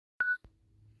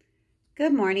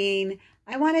Good morning.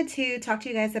 I wanted to talk to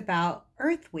you guys about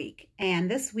Earth Week, and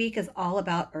this week is all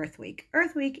about Earth Week.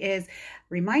 Earth Week is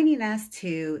reminding us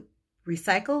to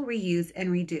recycle, reuse, and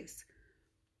reduce.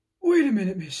 Wait a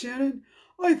minute, Miss Shannon.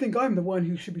 I think I'm the one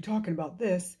who should be talking about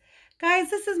this. Guys,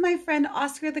 this is my friend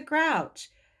Oscar the Grouch.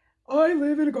 I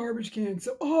live in a garbage can,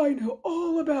 so I know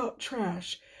all about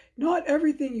trash. Not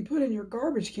everything you put in your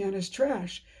garbage can is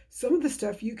trash. Some of the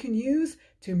stuff you can use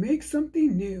to make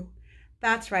something new.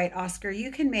 That's right, Oscar.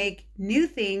 You can make new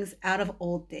things out of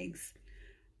old things.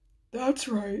 That's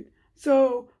right.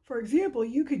 So, for example,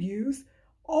 you could use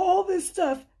all this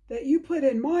stuff that you put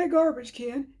in my garbage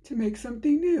can to make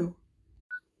something new.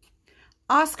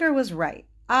 Oscar was right.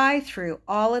 I threw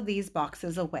all of these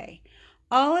boxes away.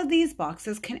 All of these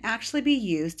boxes can actually be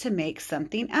used to make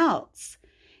something else.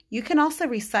 You can also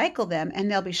recycle them and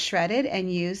they'll be shredded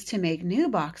and used to make new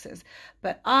boxes.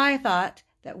 But I thought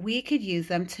that we could use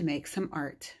them to make some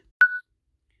art.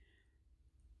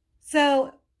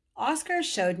 So Oscar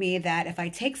showed me that if I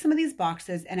take some of these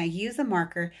boxes and I use a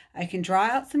marker, I can draw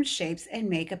out some shapes and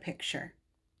make a picture.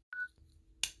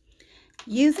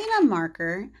 Using a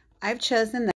marker, I've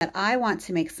chosen that I want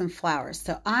to make some flowers.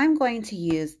 So I'm going to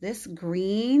use this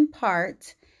green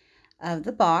part of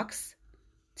the box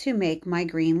to make my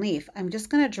green leaf. I'm just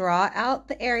going to draw out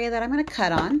the area that I'm going to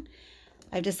cut on.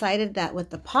 I've decided that with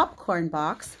the popcorn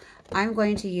box, I'm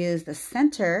going to use the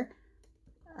center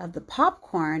of the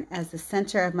popcorn as the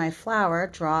center of my flower.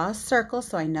 Draw a circle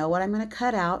so I know what I'm going to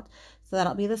cut out, so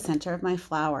that'll be the center of my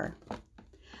flower.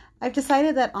 I've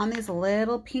decided that on these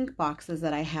little pink boxes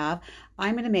that I have,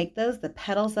 I'm going to make those the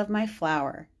petals of my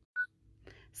flower.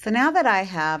 So now that I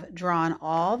have drawn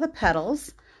all the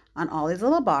petals on all these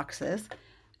little boxes,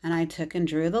 and I took and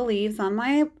drew the leaves on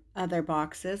my other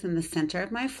boxes in the center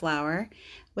of my flower,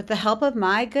 with the help of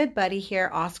my good buddy here,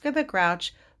 Oscar the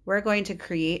Grouch, we're going to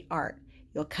create art.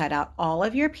 You'll cut out all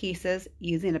of your pieces.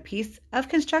 Using a piece of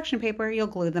construction paper, you'll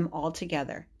glue them all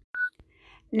together.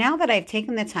 Now that I've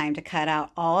taken the time to cut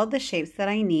out all of the shapes that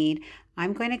I need,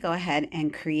 I'm going to go ahead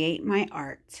and create my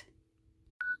art.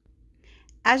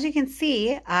 As you can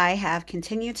see, I have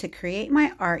continued to create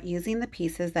my art using the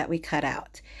pieces that we cut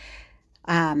out.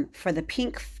 For the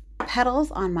pink petals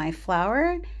on my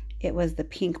flower, it was the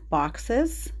pink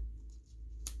boxes.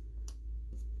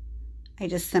 I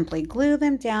just simply glue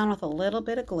them down with a little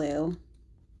bit of glue.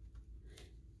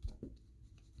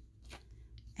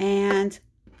 And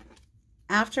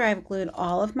after I've glued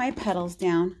all of my petals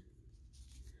down,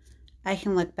 I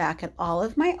can look back at all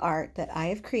of my art that I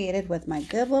have created with my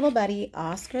good little buddy,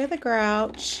 Oscar the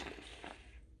Grouch.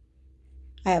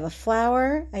 I have a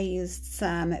flower. I used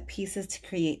some pieces to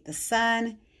create the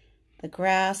sun, the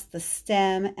grass, the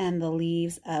stem, and the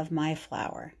leaves of my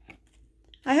flower.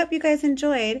 I hope you guys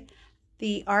enjoyed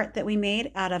the art that we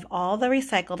made out of all the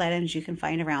recycled items you can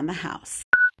find around the house.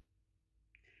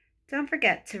 Don't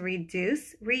forget to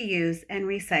reduce, reuse, and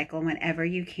recycle whenever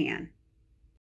you can.